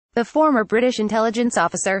The former British intelligence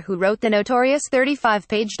officer who wrote the notorious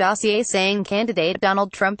 35-page dossier saying candidate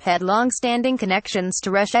Donald Trump had long-standing connections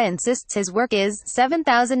to Russia insists his work is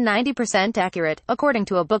 7,090% accurate, according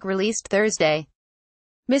to a book released Thursday.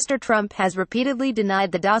 Mr. Trump has repeatedly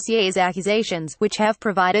denied the dossier's accusations, which have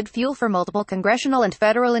provided fuel for multiple congressional and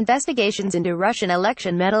federal investigations into Russian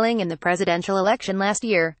election meddling in the presidential election last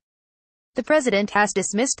year. The president has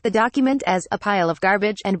dismissed the document as a pile of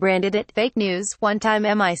garbage and branded it fake news. One-time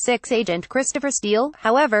MI6 agent Christopher Steele,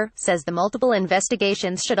 however, says the multiple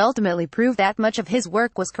investigations should ultimately prove that much of his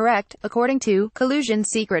work was correct, according to Collusion,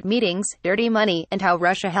 Secret Meetings, Dirty Money, and How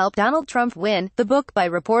Russia Helped Donald Trump Win, the book by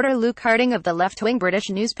reporter Luke Harding of the left-wing British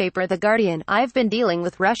newspaper The Guardian. I've been dealing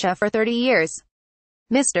with Russia for 30 years.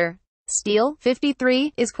 Mr. Steele,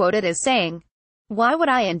 53, is quoted as saying, "Why would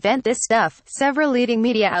I invent this stuff?" Several leading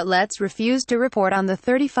media outlets refused to report on the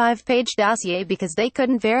 35-page dossier because they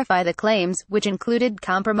couldn't verify the claims, which included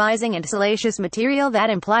compromising and salacious material that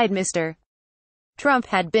implied Mr. Trump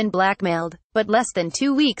had been blackmailed. But less than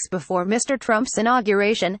 2 weeks before Mr. Trump's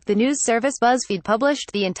inauguration, the news service BuzzFeed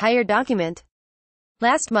published the entire document.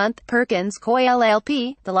 Last month, Perkins Coie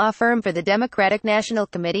LLP, the law firm for the Democratic National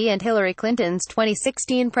Committee and Hillary Clinton's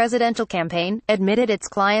 2016 presidential campaign, admitted its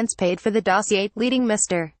clients paid for the dossier, leading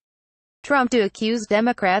Mr. Trump to accuse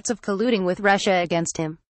Democrats of colluding with Russia against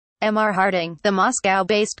him. M.R. Harding, the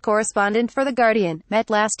Moscow-based correspondent for The Guardian, met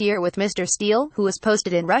last year with Mr. Steele, who was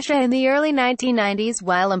posted in Russia in the early 1990s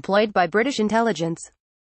while employed by British intelligence.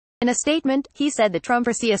 In a statement, he said the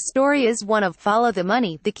Trump-Russia story is one of follow the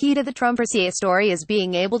money. The key to the Trump-Russia story is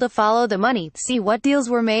being able to follow the money, see what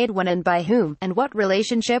deals were made when and by whom, and what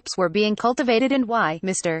relationships were being cultivated and why.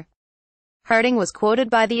 Mr. Harding was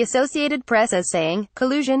quoted by the Associated Press as saying,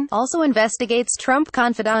 "Collusion also investigates Trump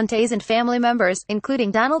confidantes and family members,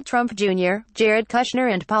 including Donald Trump Jr., Jared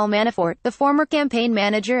Kushner and Paul Manafort, the former campaign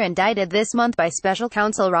manager indicted this month by special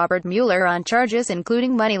counsel Robert Mueller on charges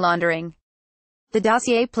including money laundering." The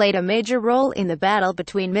dossier played a major role in the battle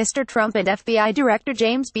between Mr. Trump and FBI Director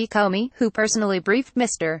James B. Comey, who personally briefed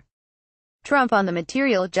Mr. Trump on the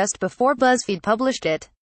material just before BuzzFeed published it.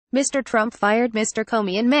 Mr. Trump fired Mr.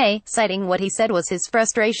 Comey in May, citing what he said was his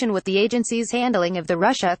frustration with the agency's handling of the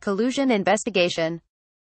Russia collusion investigation.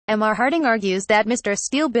 M.R. Harding argues that Mr.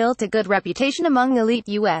 Steele built a good reputation among elite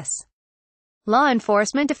U.S. law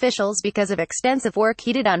enforcement officials because of extensive work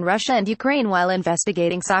he did on Russia and Ukraine while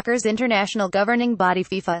investigating soccer's international governing body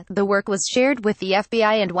FIFA. The work was shared with the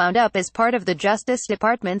FBI and wound up as part of the Justice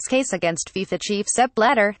Department's case against FIFA chief Sepp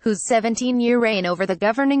Blatter, whose 17-year reign over the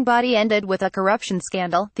governing body ended with a corruption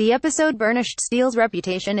scandal. The episode burnished Steele's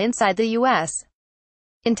reputation inside the U.S.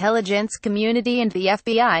 intelligence community and the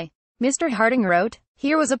FBI. Mr. Harding wrote,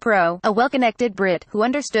 "Here was a pro, a well-connected Brit, who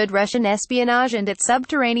understood Russian espionage and its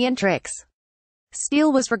subterranean tricks."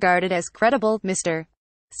 Steele was regarded as credible. Mr.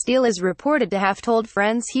 Steele is reported to have told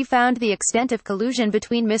friends he found the extent of collusion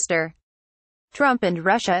between Mr. Trump and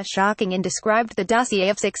Russia shocking and described the dossier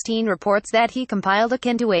of 16 reports that he compiled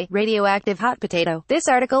akin to a radioactive hot potato. This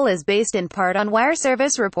article is based in part on wire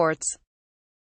service reports.